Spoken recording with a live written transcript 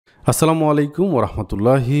আসসালামু আলাইকুম ওয়া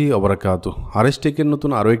রাহমাতুল্লাহি ওয়া বারাকাতুহু। আরএসটেকের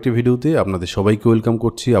নতুন আরও একটি ভিডিওতে আপনাদের সবাইকে ওয়েলকাম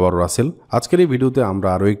করছি। আবার রাসেল। আজকের এই ভিডিওতে আমরা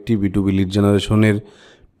আরও একটি বিটুবি লিড জেনারেশনের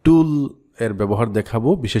টুল এর ব্যবহার দেখাবো,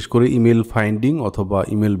 বিশেষ করে ইমেল ফাইন্ডিং অথবা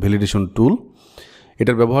ইমেল ভ্যালিডেশন টুল।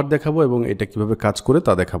 এটার ব্যবহার দেখাবো এবং এটা কিভাবে কাজ করে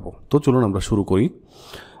তা দেখাবো। তো চলুন আমরা শুরু করি।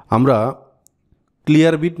 আমরা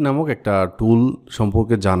ClearBit নামক একটা টুল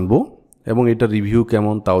সম্পর্কে জানবো এবং এটা রিভিউ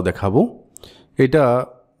কেমন তাও দেখাবো। এটা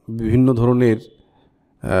বিভিন্ন ধরনের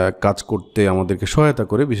কাজ করতে আমাদেরকে সহায়তা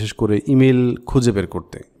করে, বিশেষ করে ইমেল খুঁজে বের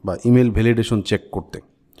করতে বা ইমেল ভ্যালিডেশন চেক করতে।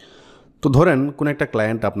 তো ধরেন কোন একটা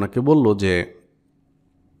ক্লায়েন্ট আপনাকে বলল যে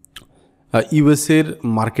ইউএসের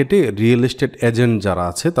মার্কেটে রিয়েল এস্টেট এজেন্ট যারা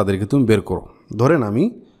আছে তাদেরকে তুমি বের করো। ধরেন আমি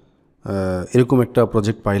এরকম একটা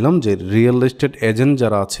প্রজেক্ট পাইলাম যে রিয়েল এস্টেট এজেন্ট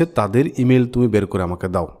যারা আছে তাদের ইমেল তুমি বের করে আমাকে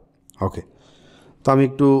দাও। ওকে, তো আমি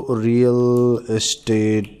একটু real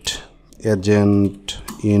estate agent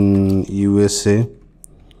in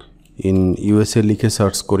USA লিখে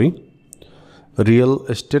সার্চ করি, রিয়েল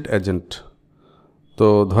এস্টেট এজেন্ট। তো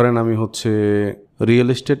ধরেন আমি হচ্ছে রিয়েল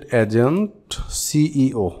এস্টেট এজেন্ট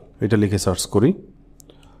সিইও এটা লিখে সার্চ করি।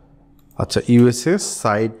 আচ্ছা, ইউএসএ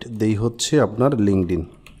সাইট দেই হচ্ছে আপনার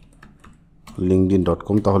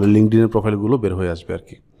linkedin.com, তাহলে লিঙ্কডিনের প্রোফাইলগুলো বের হয়ে আসবে আর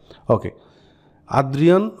কি। ওকে,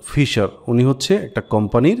 আদ্রিয়ান ফিশার উনি হচ্ছে একটা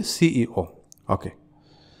কোম্পানির সিইও। ওকে,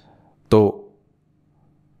 তো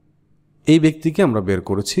এই ব্যক্তিকে আমরা বের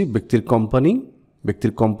করেছি।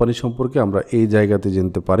 ব্যক্তির কোম্পানি সম্পর্কে আমরা এই জায়গাতে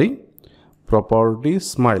জানতে পারি, প্রপার্টি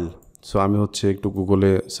স্মাইল। সো আমি হচ্ছে একটু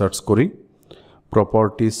গুগলে সার্চ করি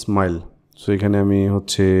প্রপার্টি স্মাইল। সো এখানে আমি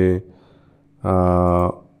হচ্ছে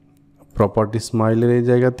প্রপার্টি স্মাইলের এই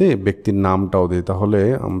জায়গাতে ব্যক্তির নামটাও দিই, তাহলে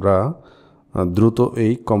আমরা দ্রুত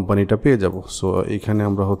এই কোম্পানিটা পেয়ে যাব। সো এখানে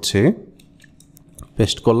আমরা হচ্ছে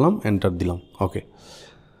পেস্ট করলাম, এন্টার দিলাম। ওকে,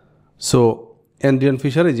 সো আদ্রিয়ান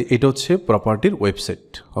ফিশার, এই যে এটা হচ্ছে প্রপার্টির ওয়েবসাইট।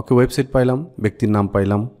 ওকে, ওয়েবসাইট পাইলাম, ব্যক্তির নাম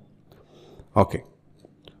পাইলাম। ওকে,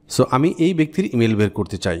 সো আমি এই ব্যক্তির ইমেল বের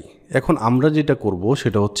করতে চাই। এখন আমরা যেটা করব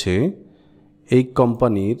সেটা হচ্ছে এই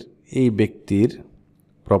কোম্পানির এই ব্যক্তির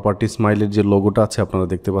প্রপার্টি স্মাইলের যে লোগোটা আছে আপনারা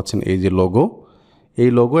দেখতে পাচ্ছেন, এই যে এই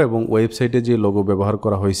লোগো এবং ওয়েবসাইটে যে লোগো ব্যবহার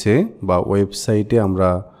করা হয়েছে বা ওয়েবসাইটে আমরা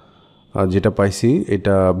যেটা পাইছি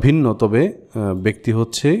এটা ভিন্ন, তবে ব্যক্তি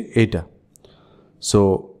হচ্ছে এইটা। সো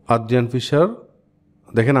আদ্রিয়ান ফিশার,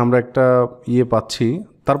 দেখেন আমরা একটা পাচ্ছি।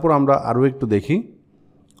 তারপর আমরা আরও একটু দেখি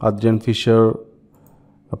আদ্রিয়ান ফিশার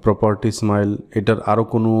প্রপার্টি স্মাইল, এটার আরও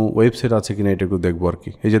কোনো ওয়েবসাইট আছে কিনা এটা একটু দেখবো আর কি।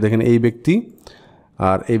 এই যে দেখেন এই ব্যক্তি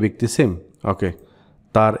আর এই ব্যক্তি সেম। ওকে,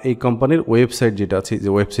 তার এই কোম্পানির ওয়েবসাইট যেটা আছে, যে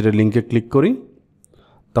ওয়েবসাইটের লিঙ্কে ক্লিক করি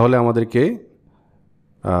তাহলে আমাদেরকে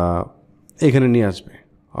এখানে নিয়ে আসবে।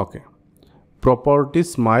 ওকে,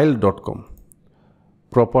 propertysmile.com।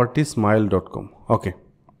 ওকে,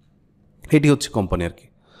 এটি হচ্ছে কোম্পানি আর কি।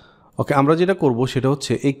 ওকে, আমরা যেটা করব সেটা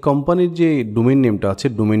হচ্ছে এই কোম্পানির যে ডোমেইন নেমটা আছে,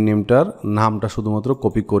 ডোমেইন নেমটার নামটা শুধুমাত্র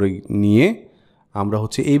কপি করে নিয়ে আমরা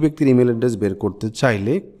হচ্ছে এই ব্যক্তির ইমেল অ্যাড্রেস বের করতে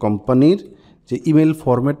চাইলে কোম্পানির যে ইমেল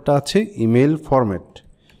ফরম্যাটটা আছে, ইমেল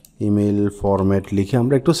ফরম্যাট লিখে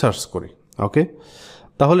আমরা একটু সার্চ করি। ওকে,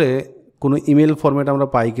 তাহলে কোনো ইমেল ফরম্যাট আমরা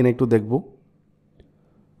পাই কিনা একটু দেখব।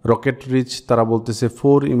 রকেট রিচ তারা বলতেছে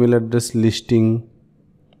 4 ইমেল অ্যাড্রেস লিস্টিং।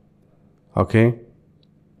 ওকে,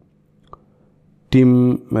 টিম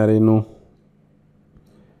ম্যারিনো,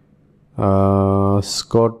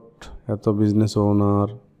 স্কট এত বিজনেস ওনার,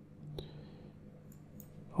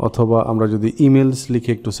 অথবা আমরা যদি ইমেলস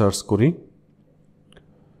লিখে একটু সার্চ করি,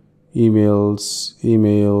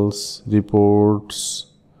 ইমেলস রিপোর্টস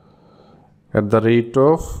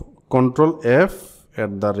Control F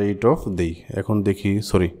দেই। এখন দেখি,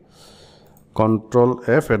 Control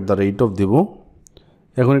F দিব।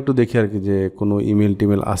 এখন একটু দেখি আর কি যে কোনো ইমেল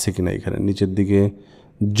টিমেল আছে কিনা। এখানে নিচের দিকে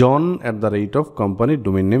জন কোম্পানির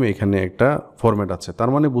ডোমেইন নেম, এখানে একটা ফরম্যাট আছে। তার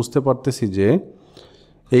মানে বুঝতে পারতেছি যে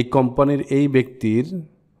এই কোম্পানির এই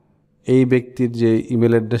ব্যক্তির যে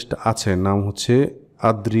ইমেল অ্যাড্রেসটা আছে নাম হচ্ছে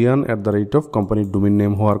আদ্রিয়ান কোম্পানির ডোমেইন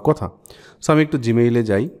নেম হওয়ার কথা। সো আমি একটু জিমেইলে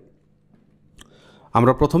যাই।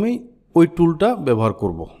 আমরা প্রথমেই ওই টুলটা ব্যবহার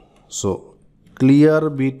করব। সো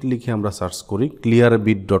ClearBit লিখে আমরা সার্চ করি,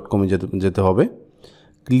 ClearBit.com যেতে হবে।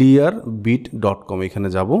 ClearBit.com এখানে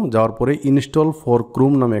যাওয়ার পরে ইনস্টল ফর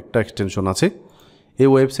ক্রোম নামে একটা এক্সটেনশন আছে। এই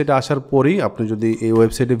ওয়েবসাইটে আসার পরেই আপনি যদি এই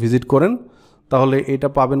ওয়েবসাইটে ভিজিট করেন তাহলে এটা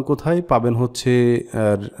পাবেন কোথায়? পাবেন হচ্ছে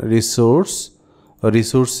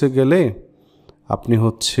রিসোর্সে গেলে আপনি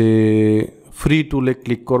হচ্ছে ফ্রি টুলে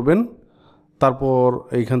ক্লিক করবেন। তারপর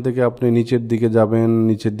এইখান থেকে আপনি নিচের দিকে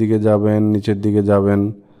যাবেন,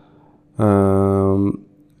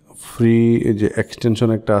 ফ্রি যে এক্সটেনশন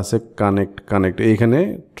একটা আছে কানেক্ট, এইখানে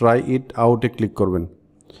ট্রাই ইট আউটে ক্লিক করবেন।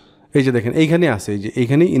 এই যে দেখেন এইখানে আছে, এই যে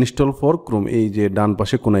এইখানে ইনস্টল ফর ক্রোম, এই যে ডান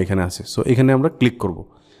পাশে কোনো এখানে আছে। সো এখানে আমরা ক্লিক করব।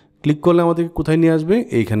 ক্লিক করলে আমাদেরকে কোথায় নিয়ে আসবে?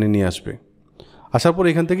 এইখানে নিয়ে আসবে। আসার পর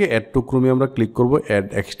এখান থেকে অ্যাড টু ক্রোমে আমরা ক্লিক করব, অ্যাড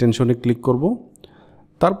এক্সটেনশনে ক্লিক করব।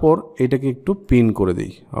 তারপর এটাকে একটু পিন করে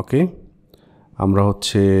দিই। ওকে, আমরা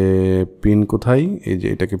হচ্ছে পিন কোথায়, এই যে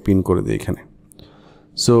এটাকে পিন করে দিই এখানে।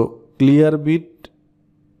 সো ক্লিয়ারবিট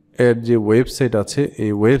এর যে ওয়েবসাইট আছে,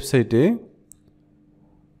 এই ওয়েবসাইটে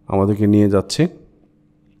আমাদেরকে নিয়ে যাচ্ছে।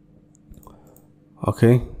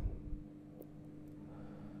 ওকে,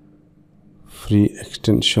 ফ্রি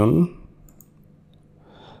এক্সটেনশন।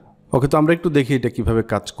 ওকে, তো আমরা একটু দেখি এটা কিভাবে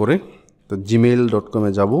কাজ করে। তো gmail.com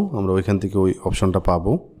এ যাব, আমরা ওইখান থেকে ওই অপশনটা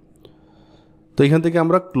পাবো। তো এখান থেকে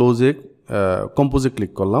আমরা কম্পোজে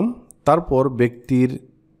ক্লিক করলাম। তারপর ব্যক্তির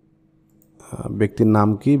নাম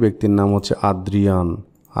কি? ব্যক্তির নাম হচ্ছে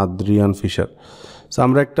আদ্রিয়ান ফিশার। সো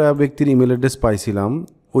আমরা একটা ব্যক্তির ইমেল অ্যাড্রেস পাইছিলাম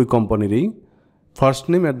ওই কোম্পানিরই, ফার্স্ট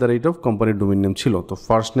নেম @ কোম্পানির ডোমেইন নেম ছিল। তো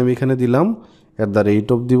ফার্স্ট নেম এখানে দিলাম,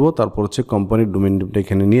 @ দিব, তারপর হচ্ছে কোম্পানির ডোমেইন নেমটা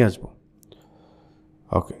এখানে নিয়ে আসবো।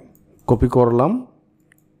 ওকে, কপি করলাম,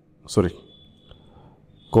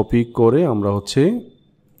 কপি করে আমরা হচ্ছে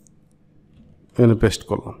এখানে পেস্ট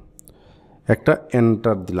করলাম, একটা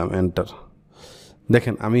এন্টার দিলাম, এন্টার।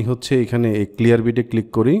 দেখেন আমি হচ্ছে এখানে এই ক্লিয়ারবিটে ক্লিক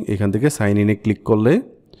করি, এখান থেকে সাইন ইনে ক্লিক করলে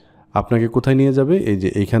আপনাকে কোথায় নিয়ে যাবে? এই যে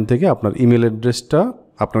এইখান থেকে আপনার ইমেল অ্যাড্রেসটা,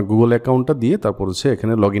 আপনার গুগল অ্যাকাউন্টটা দিয়ে তারপর হচ্ছে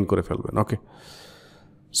এখানে লগ ইন করে ফেলবেন। ওকে,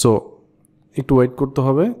 সো একটু ওয়েট করতে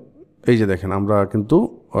হবে। এই যে দেখেন আমরা কিন্তু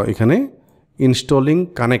এখানে ইনস্টলিং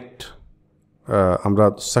কানেক্ট, আমরা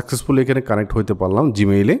সাকসেসফুলি এখানে কানেক্ট হইতে পারলাম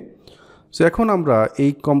জিমেইলে। সো এখন আমরা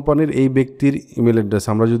এই কোম্পানির এই ব্যক্তির ইমেল অ্যাড্রেস,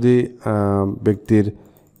 আমরা যদি ব্যক্তির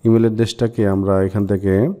ইমেল অ্যাড্রেসটাকে আমরা এখান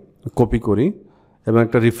থেকে কপি করি এবং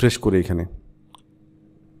একটা রিফ্রেশ করি, এখানে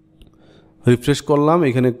রিফ্রেশ করলাম,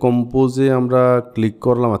 এখানে কম্পোজে আমরা ক্লিক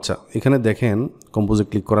করলাম। আচ্ছা, এখানে দেখেন কম্পোজে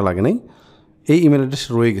ক্লিক করা লাগে নাই, এই ইমেল অ্যাড্রেস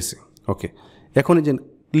রয়ে গেছে। ওকে, এখন এই যে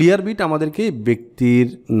ক্লিয়ারবিট আমাদেরকে ব্যক্তির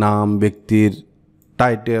নাম, ব্যক্তির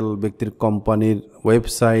টাইটেল, ব্যক্তির কোম্পানির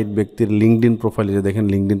ওয়েবসাইট, ব্যক্তির লিঙ্কডইন প্রোফাইল, যে দেখেন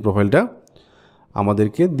লিঙ্কডইন প্রোফাইলটা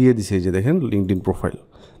আমাদেরকে দিয়ে দিছে, এই যে দেখেন লিঙ্কডইন প্রোফাইল।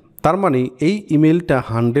 তার মানে এই ইমেলটা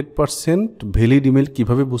 100% ভ্যালিড ইমেল।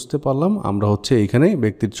 কীভাবে বুঝতে পারলাম? আমরা হচ্ছে এইখানে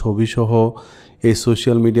ব্যক্তির ছবি সহ এই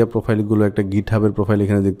সোশ্যাল মিডিয়া প্রোফাইলগুলো, একটা গিটহাবের প্রোফাইল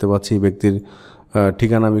এখানে দেখতে পাচ্ছি, ব্যক্তির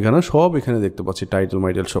ঠিকানা মিকানা সব এখানে দেখতে পাচ্ছি, টাইটেল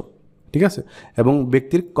মাইটেল সব ঠিক আছে, এবং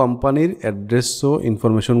ব্যক্তির কোম্পানির অ্যাড্রেসও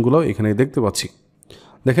ইনফরমেশনগুলো এখানে দেখতে পাচ্ছি।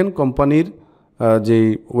 দেখেন কোম্পানির যে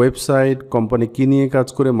ওয়েবসাইট, কোম্পানি কী নিয়ে কাজ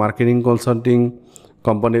করে, মার্কেটিং কনসাল্টিং,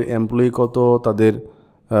 কোম্পানির এমপ্লয়ি কত, তাদের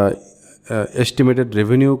এস্টিমেটেড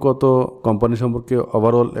রেভিনিউ কত, কোম্পানি সম্পর্কে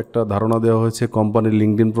ওভারঅল একটা ধারণা দেওয়া হয়েছে, কোম্পানির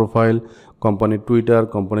লিঙ্কডইন প্রোফাইল, কোম্পানির টুইটার,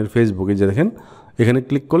 কোম্পানির ফেসবুক। এই যে দেখেন এখানে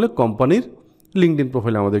ক্লিক করলে কোম্পানির লিঙ্কডইন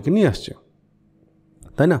প্রোফাইল আমাদেরকে নিয়ে আসছে,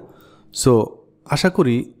 তাই না? সো আশা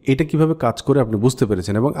করি এটা কিভাবে কাজ করে আপনি বুঝতে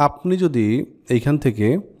পেরেছেন। এবং আপনি যদি এইখান থেকে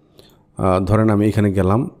ধরেন আমি এখানে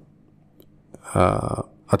গেলাম,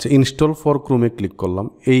 আচ্ছা ইনস্টল ফর ক্রোমে ক্লিক করলাম,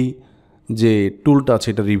 এই যে টুলটা আছে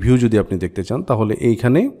এটা রিভিউ যদি আপনি দেখতে চান তাহলে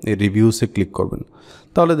এইখানে এই রিভিউসে ক্লিক করবেন,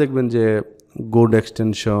 তাহলে দেখবেন যে good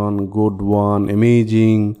extension, good one,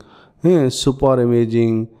 amazing, হ্যাঁ, super amazing,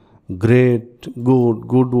 great,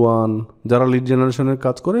 good one. যারা লিড জেনারেশনের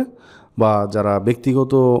কাজ করে বা যারা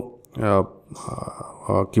ব্যক্তিগত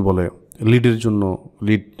কি বলে লিডের জন্য,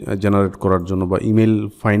 লিড জেনারেট করার জন্য বা ইমেল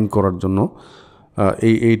ফাইন্ড করার জন্য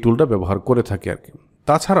এই টুলটা ব্যবহার করে থাকে আর কি।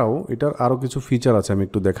 তাছাড়াও এটার আরও কিছু ফিচার আছে, আমি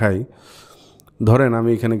একটু দেখাই। ধরেন আমি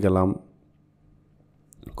এখানে গেলাম,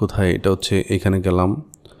 কোথায় এটা হচ্ছে, এখানে গেলাম,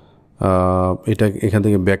 এটা এখান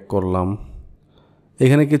থেকে ব্যাক করলাম,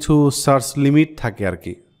 এখানে কিছু সার্চ লিমিট থাকে আর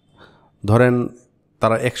কি। ধরেন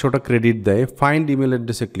তারা 100টা ক্রেডিট দেয়, ফাইন্ড ইমেল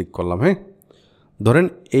অ্যাড্রেসে ক্লিক করলাম, হ্যাঁ, ধরেন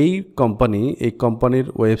এই কোম্পানির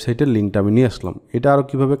ওয়েবসাইটের লিঙ্কটা আমি নিয়ে আসলাম। এটা আরও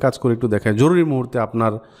কীভাবে কাজ করে একটু দেখায়। জরুরি মুহূর্তে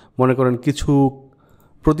আপনার মনে করেন কিছু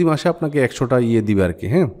প্রতি মাসে আপনাকে 100টা দিবে আর কি,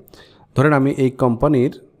 হ্যাঁ। ধরেন আমি এই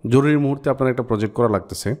কোম্পানির জরুরি মুহূর্তে আপনার একটা প্রজেক্ট করা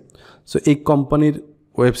লাগতেছে, সো এই কোম্পানির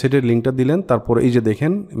ওয়েবসাইটের লিঙ্কটা দিলেন, তারপর এই যে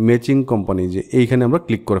দেখেন ম্যাচিং কোম্পানি, যে এইখানে আমরা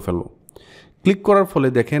ক্লিক করে ফেলবো। ক্লিক করার ফলে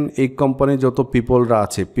দেখেন এই কোম্পানির যত পিপলরা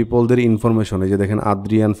আছে, পিপলদের ইনফরমেশন, এই যে দেখেন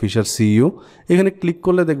আদ্রিয়ান ফিশার সিইও, এখানে ক্লিক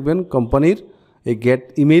করলে দেখবেন কোম্পানির এই গেট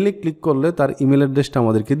ইমেইলে ক্লিক করলে তার ইমেল অ্যাড্রেসটা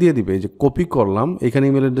আমাদেরকে দিয়ে দিবে। এই যে কপি করলাম, এখানে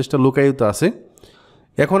ইমেল অ্যাড্রেসটা লুকায়িত আছে।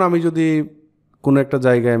 এখন আমি যদি কোনো একটা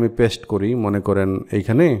জায়গায় আমি পেস্ট করি, মনে করেন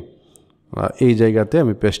এইখানে এই জায়গাতে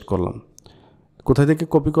আমি পেস্ট করলাম, কোথায় থেকে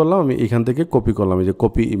কপি করলাম, আমি এইখান থেকে কপি করলাম, এই যে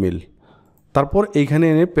কপি ইমেল, তারপর এইখানে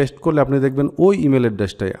এনে পেস্ট করলে আপনি দেখবেন ওই ইমেল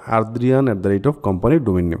অ্যাড্রেসটাই আদ্রিয়ান কোম্পানির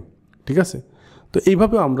ডোমেইন নেম, ঠিক আছে। তো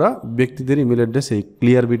এইভাবে আমরা ব্যক্তিদের ইমেল অ্যাড্রেস এই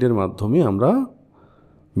ক্লিয়ারবিটের মাধ্যমে আমরা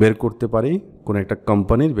বের করতে পারি কোনো একটা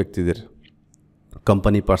কোম্পানির ব্যক্তিদের।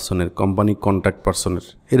 কোম্পানি পার্সনের, কোম্পানি কন্ট্যাক্ট পার্সনের,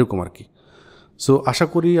 এরকম আর কি। সো আশা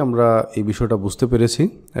করি আমরা এই বিষয়টা বুঝতে পেরেছি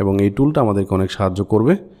এবং এই টুলটা আমাদেরকে অনেক সাহায্য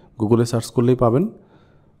করবে। গুগলে সার্চ করলেই পাবেন,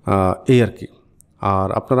 এই আর কি। আর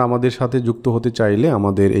আপনারা আমাদের সাথে যুক্ত হতে চাইলে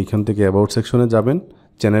আমাদের এইখান থেকে অ্যাবাউট সেকশনে যাবেন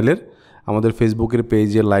চ্যানেলের, আমাদের ফেসবুকের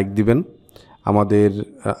পেজে লাইক দিবেন। আমাদের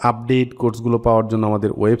আপডেট কোর্সগুলো পাওয়ার জন্য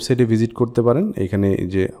আমাদের ওয়েবসাইটে ভিজিট করতে পারেন। এখানে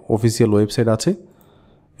যে অফিসিয়াল ওয়েবসাইট আছে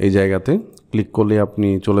এই জায়গাতে ক্লিক করলে আপনি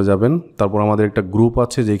চলে যাবেন। তারপর আমাদের একটা গ্রুপ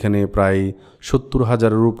আছে যেখানে প্রায়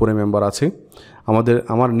 70,000-এর উপরে মেম্বার আছে।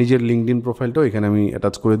 আমার নিজের লিঙ্কডইন প্রোফাইলটাও এখানে আমি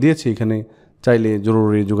অ্যাটাচ করে দিয়েছি। এখানে চাইলে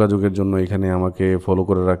জরুরি যোগাযোগের জন্য এখানে আমাকে ফলো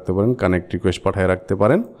করে রাখতে পারেন, কানেক্ট রিকোয়েস্ট পাঠিয়ে রাখতে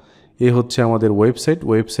পারেন। এ হচ্ছে আমাদের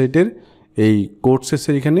ওয়েবসাইটের এই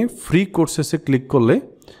কোর্সেসের এখানে ফ্রি কোর্সেসে ক্লিক করলে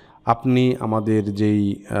আপনি আমাদের যেই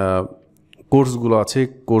কোর্সগুলো আছে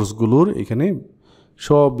কোর্সগুলোর এখানে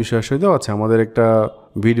সব বিষয় দেওয়া আছে। আমাদের একটা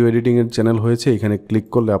ভিডিও এডিটিংয়ের চ্যানেল হয়েছে, এখানে ক্লিক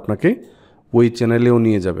করলে আপনাকে ওই চ্যানেলেও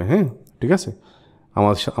নিয়ে যাবে। হ্যাঁ, ঠিক আছে।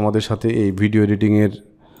 আমাদের সাথে এই ভিডিও এডিটিংয়ের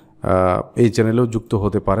এই চ্যানেলেও যুক্ত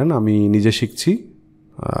হতে পারেন। আমি নিজে শিখছি,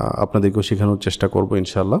 আপনাদেরকেও শেখানোর চেষ্টা করব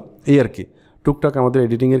ইনশাল্লাহ। এই আর কি, টুকটাক আমাদের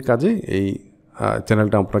এডিটিংয়ের কাজে এই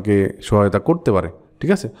চ্যানেলটা আপনাকে সহায়তা করতে পারে,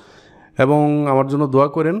 ঠিক আছে। এবং আমার জন্য দোয়া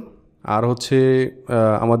করেন। আর হচ্ছে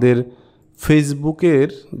আমাদের ফেসবুকের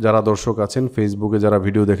যারা দর্শক আছেন, ফেসবুকে যারা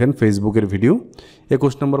ভিডিও দেখেন, ফেসবুকের ভিডিও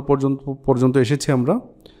 21 নম্বর পর্যন্ত এসেছি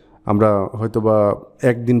আমরা হয়তো বা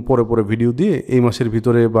একদিন পরে ভিডিও দিয়ে এই মাসের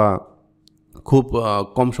ভিতরে বা খুব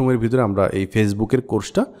কম সময়ের ভিতরে আমরা এই ফেসবুকের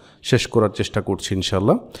কোর্সটা শেষ করার চেষ্টা করছি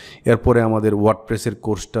ইনশাল্লাহ। এরপরে আমাদের ওয়ার্ডপ্রেসের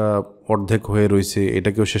কোর্সটা অর্ধেক হয়ে রয়েছে,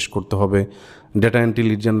 এটাকেও শেষ করতে হবে। ডেটা এন্ট্রি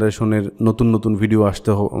লিড জেনারেশনের নতুন ভিডিও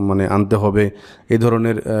আনতে হবে। এই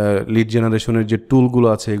ধরনের লিড জেনারেশনের যে টুলগুলো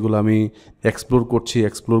আছে এগুলো আমি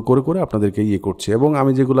এক্সপ্লোর করে আপনাদেরকে করছি, এবং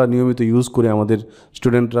আমি যেগুলো নিয়মিত ইউজ করি, আমাদের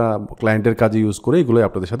স্টুডেন্টরা ক্লায়েন্টের কাজে ইউজ করে, এগুলোই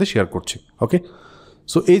আপনাদের সাথে শেয়ার করছি। ওকে,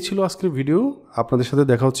 সো এই ছিল আজকের ভিডিও। আপনাদের সাথে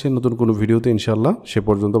দেখা হচ্ছে নতুন কোনো ভিডিওতে ইনশাল্লাহ। সে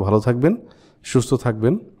পর্যন্ত ভালো থাকবেন, সুস্থ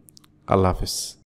থাকবেন। আল্লাহ হাফেজ।